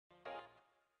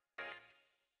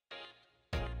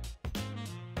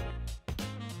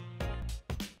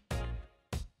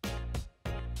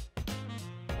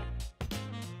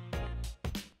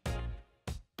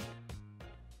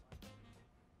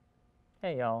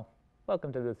Hey y'all,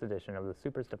 welcome to this edition of the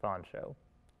Super Stephane Show.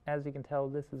 As you can tell,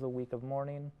 this is a week of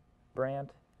mourning. Brant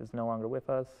is no longer with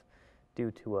us due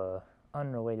to a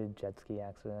unrelated jet ski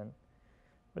accident.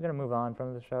 We're going to move on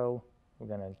from the show.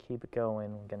 We're going to keep it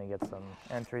going. We're going to get some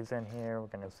entries in here. We're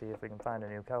going to see if we can find a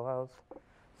new co-host.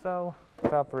 So,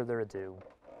 without further ado,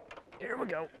 here we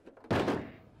go.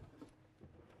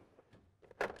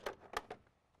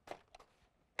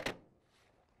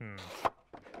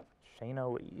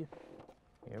 Shayna Lee.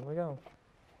 Here we go.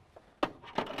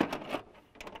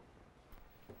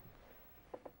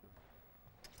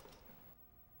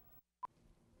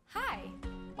 Hi,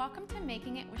 welcome to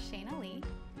Making It with Shayna Lee.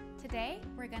 Today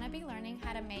we're going to be learning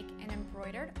how to make an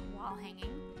embroidered wall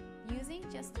hanging using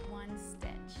just one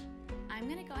stitch. I'm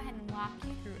going to go ahead and walk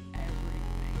you through everything.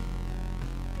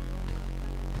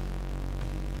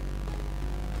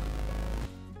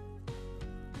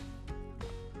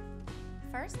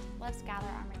 First, let's gather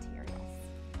our materials.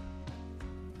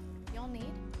 You'll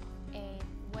need a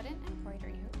wooden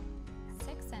embroidery hoop,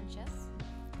 6 inches,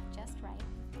 just right,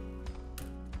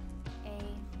 a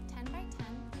 10 by 10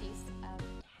 piece of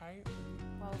tightly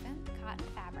woven cotton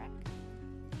fabric,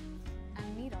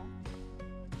 a needle,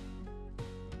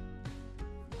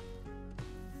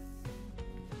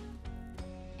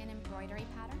 an embroidery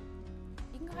pattern.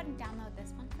 You can go ahead and download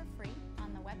this one for free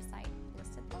on the website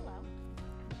listed below,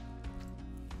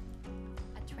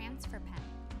 a transfer pen,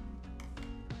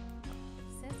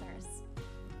 scissors,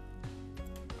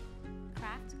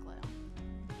 craft glue,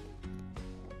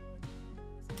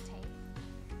 some tape,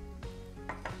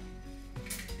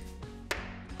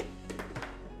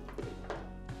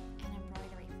 and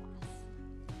embroidery floss.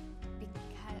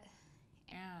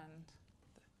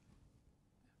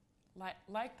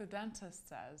 Like the dentist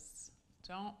says,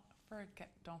 don't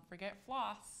forget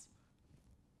floss.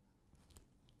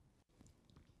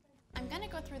 I'm going to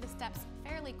go through the steps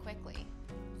fairly quickly,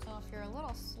 so if you're a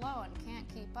little slow and can't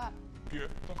keep up, feel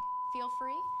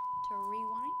free to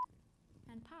rewind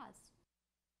and pause.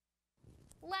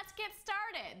 Let's get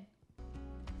started!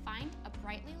 Find a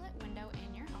brightly lit window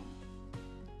in your home.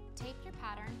 Tape your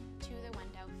pattern to the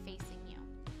window facing you.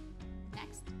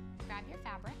 Next, grab your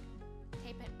fabric,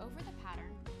 tape it over the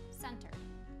pattern, centered.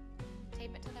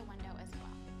 Tape it to the window as well.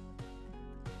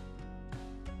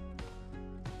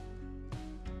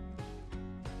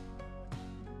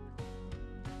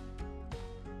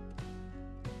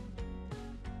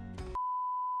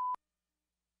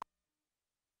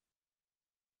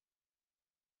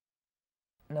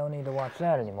 No need to watch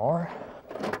that anymore.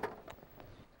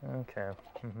 Okay.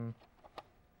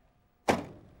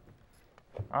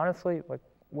 Honestly,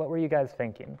 what were you guys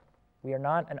thinking? We are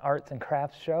not an arts and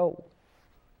crafts show.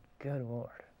 Good Lord.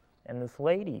 And this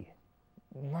lady,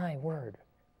 my word,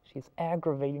 she's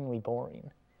aggravatingly boring.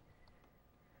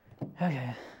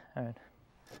 Okay, all right.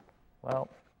 Well,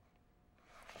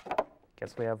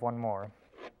 guess we have one more.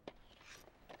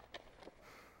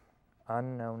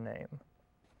 Unknown name.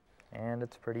 And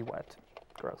it's pretty wet.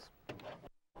 Gross.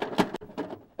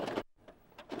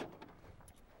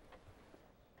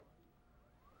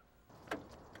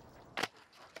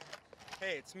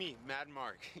 Hey, it's me, Mad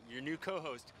Mark, your new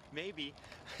co-host, maybe.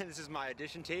 This is my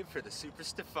audition tape for the Super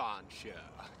Stephane Show.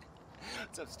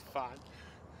 What's up, Stephane?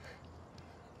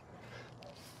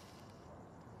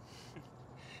 You're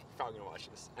probably gonna watch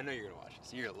this. I know you're gonna watch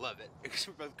this. You're gonna love it, because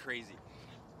we're both crazy.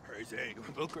 Crazy.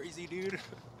 We're both crazy, dude.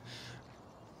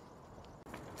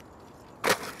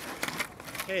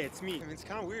 Hey, it's me. I mean, it's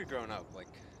kind of weird growing up, like,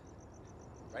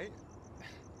 right?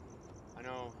 I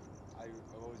know I've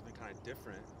always been kind of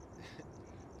different,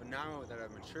 but now that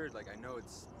I've matured, like, I know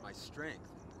it's my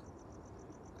strength.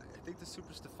 I think the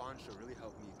Super Stephane Show really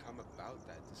helped me come about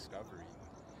that discovery.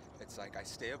 It's like I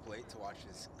stay up late to watch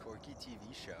this quirky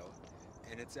TV show,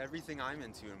 and it's everything I'm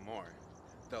into and more.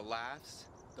 The laughs,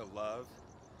 the love.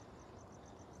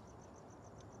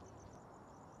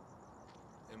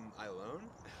 Am I alone?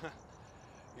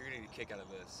 You're gonna get a kick out of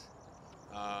this.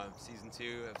 Season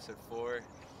 2, episode 4.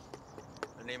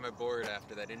 I named my board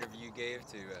after that interview you gave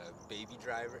to Baby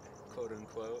Driver, quote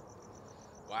unquote.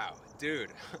 Wow,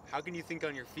 dude, how can you think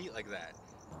on your feet like that?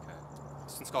 Okay.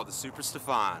 This one's called the Super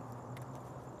Stephane.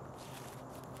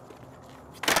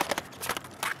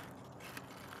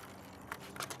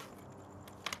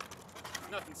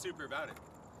 There's nothing super about it.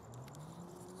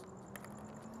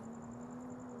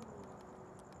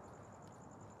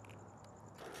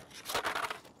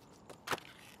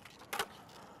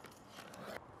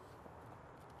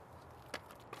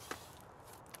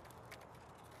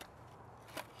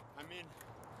 I mean,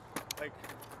 like,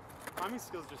 climbing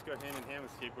skills just go hand in hand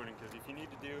with skateboarding, because if you need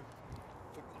to do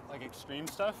like extreme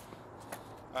stuff,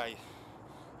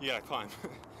 you gotta climb.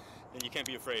 And you can't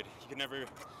be afraid. You can never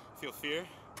feel fear,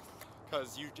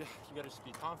 because you gotta just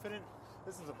be confident.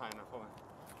 This isn't high enough, hold on.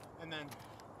 And then,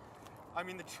 I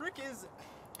mean, the trick is,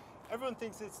 everyone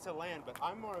thinks it's to land, but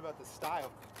I'm more about the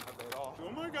style of it all.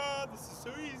 Oh my God, this is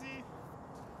so easy.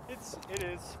 It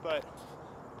is, but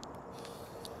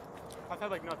I've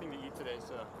had like nothing to eat today,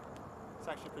 so it's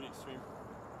actually pretty extreme.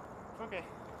 Okay,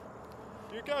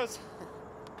 here it goes.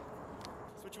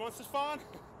 That's what you want, Stephane?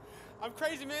 I'm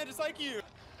crazy, man, just like you.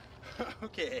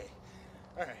 Okay,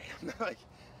 all right. It's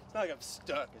not like I'm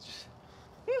stuck. It's just,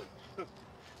 whew. All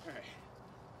right.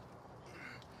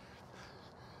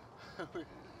 All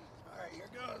right, here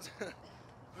it goes.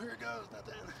 Here it goes,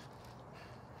 nothing.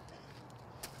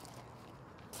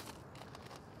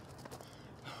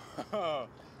 Oh,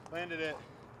 landed it.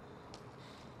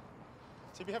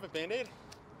 So we have a Band-Aid?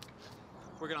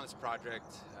 Working on this project,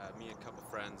 me and a couple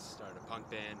friends started a punk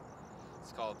band.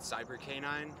 It's called Cyber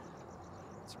Canine.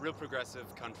 It's real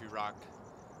progressive country rock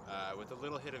with a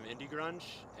little hit of indie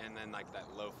grunge, and then like that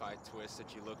lo-fi twist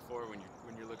that you look for when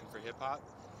you're looking for hip hop.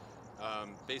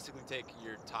 Basically, take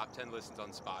your top 10 listens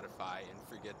on Spotify and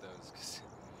forget those, because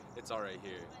it's all right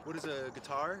here. What is a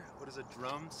guitar? What is a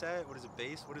drum set? What is a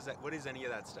bass? What is that? What is any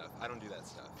of that stuff? I don't do that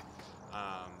stuff.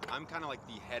 I'm kind of like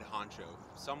the head honcho.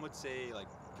 Some would say like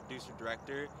producer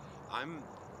director. I'm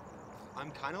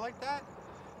kind of like that.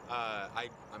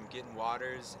 I'm getting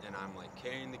waters, and I'm like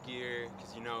carrying the gear,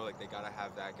 because you know, like they gotta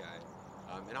have that guy.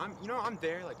 And I'm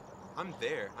there, like I'm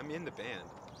there. I'm in the band.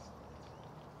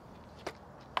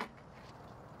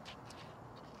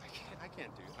 I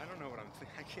can't do. I don't know what I'm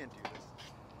thinking. I can't do this.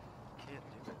 Can't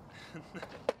do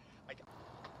it.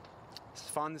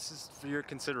 Stephane, this is for your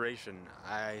consideration.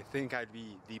 I think I'd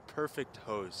be the perfect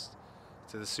host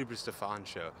to the Super Stephane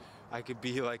Show. I could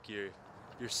be like your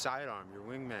sidearm, your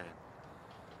wingman.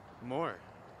 More.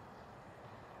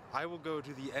 I will go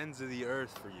to the ends of the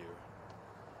earth for you.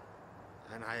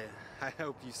 And I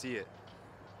hope you see it.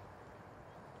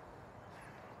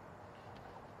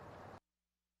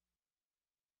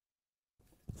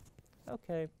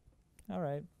 Okay, all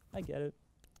right, I get it.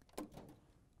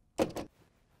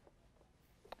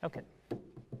 Okay.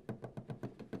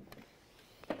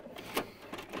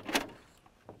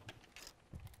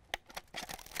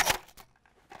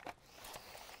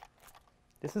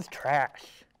 This is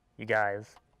trash, you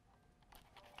guys.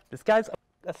 This guy's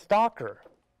a stalker.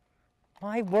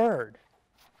 My word.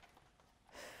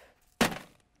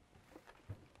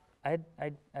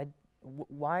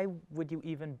 Why would you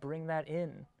even bring that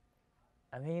in?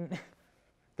 I mean,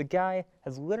 the guy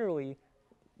has literally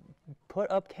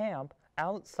put up camp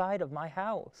outside of my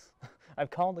house. I've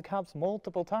called the cops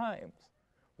multiple times.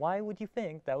 Why would you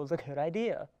think that was a good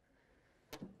idea?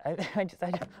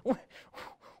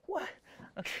 What?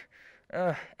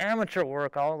 Amateur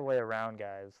work all the way around,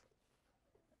 guys.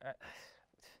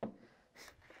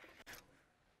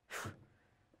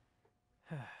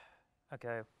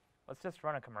 Okay, let's just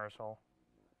run a commercial.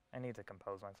 I need to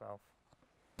compose myself.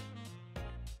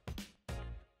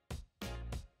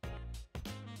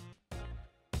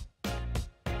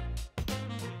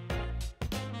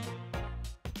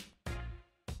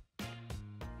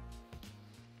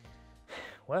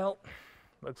 Well,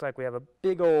 looks like we have a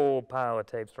big old pile of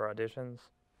tapes for auditions,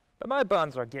 but my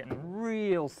buns are getting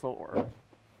real sore.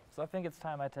 So I think it's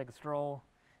time I take a stroll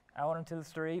out into the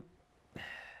street,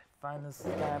 find this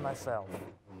guy myself.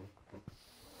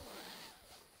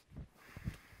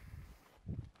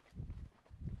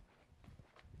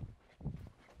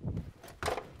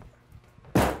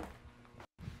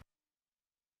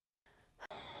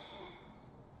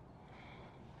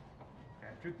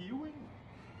 Patrick Ewing?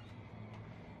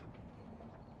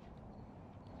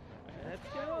 Let's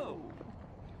go!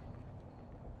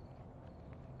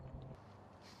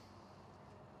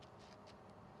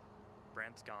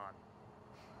 Brent's gone.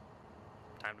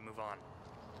 Time to move on.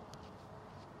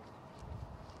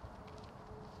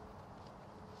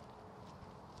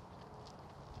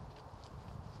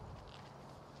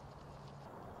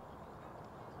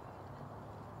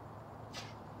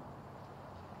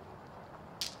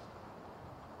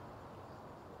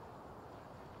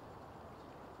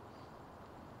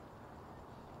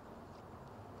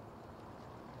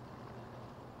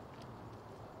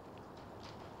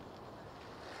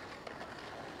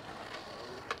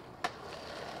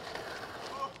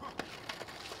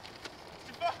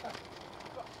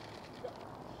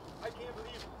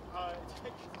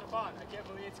 It's Stephane. I can't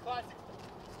believe it's classic.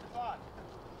 Stephane.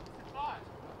 Stephane.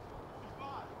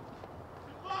 Stephane.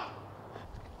 Stephane.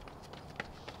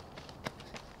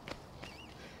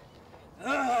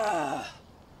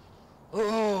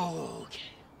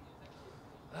 Okay.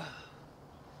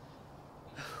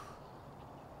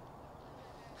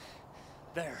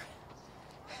 There.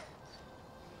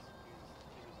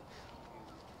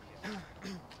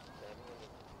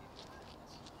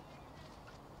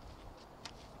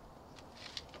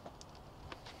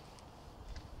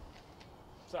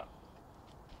 What's up?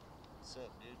 What's up,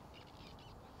 dude?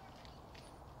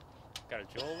 Got a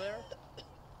jewel there?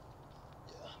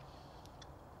 Yeah.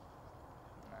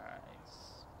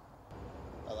 Nice.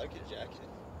 I like your jacket.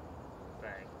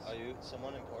 Thanks. Are you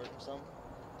someone important or something?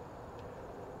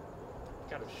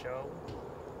 Got a show.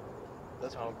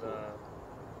 That's called pretty cool.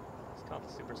 It's called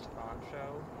the Super Stephane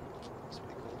Show. That's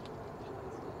pretty cool.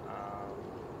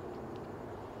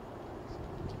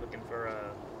 Looking for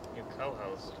a new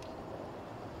co-host.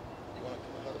 You want to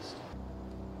co-host?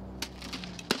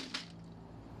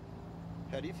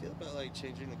 How do you feel about like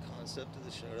changing the concept of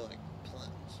the show to like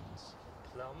plums?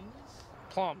 Plums?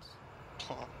 Plums.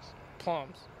 Plums.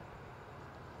 Plums.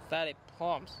 Fatty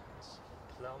plums.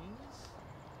 Plums?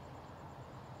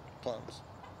 Plums.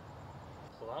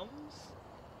 Plums?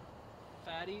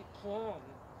 Fatty plum.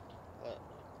 What?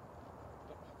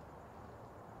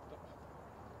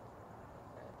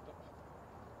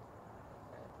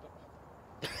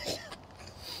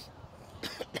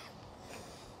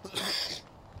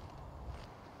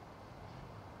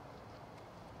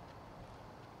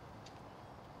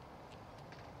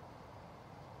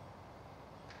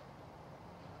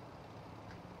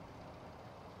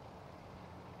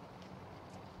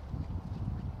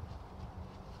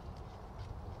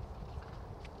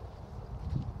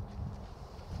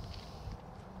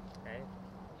 Hey.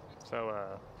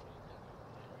 So,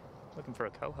 looking for a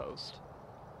co-host.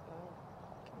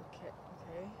 Okay.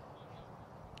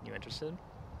 You interested?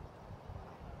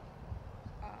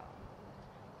 I don't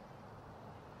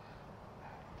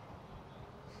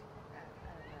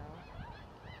know.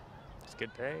 It's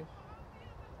good pay.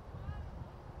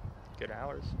 Good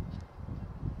hours.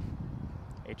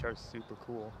 HR's super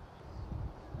cool.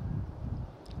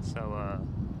 So,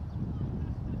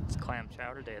 it's clam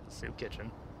chowder day at the soup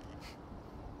kitchen.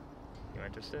 You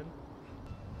interested?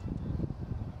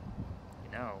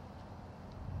 You know,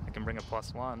 I can bring a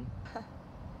 +1.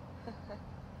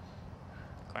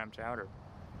 Clam chowder.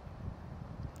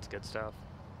 It's good stuff.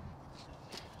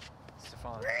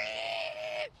 Stephane,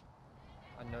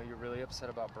 I know you're really upset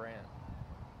about Brant,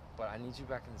 but I need you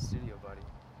back in the studio, buddy.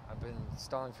 I've been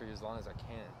stalling for you as long as I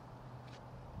can.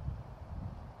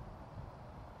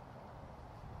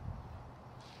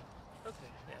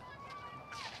 Okay, yeah.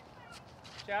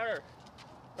 Chowder.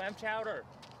 Clam chowder.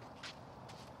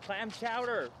 Clam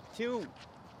chowder. 2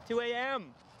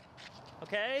 a.m.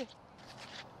 Okay?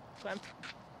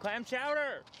 Clam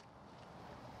chowder.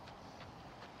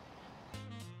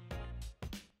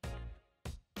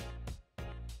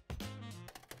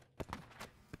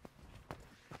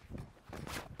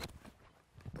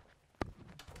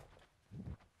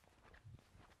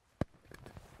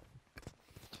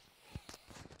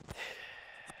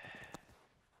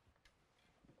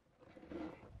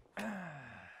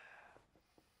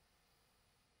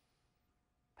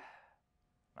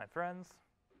 My friends,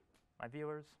 my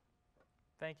viewers,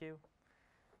 thank you.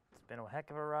 It's been a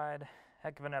heck of a ride,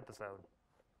 heck of an episode.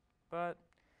 But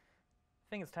I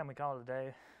think it's time we call it a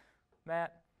day.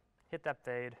 Matt, hit that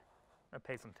fade. I'm gonna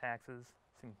pay some taxes.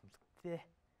 We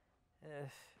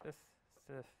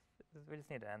just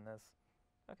need to end this.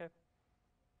 Okay.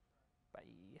 Bye.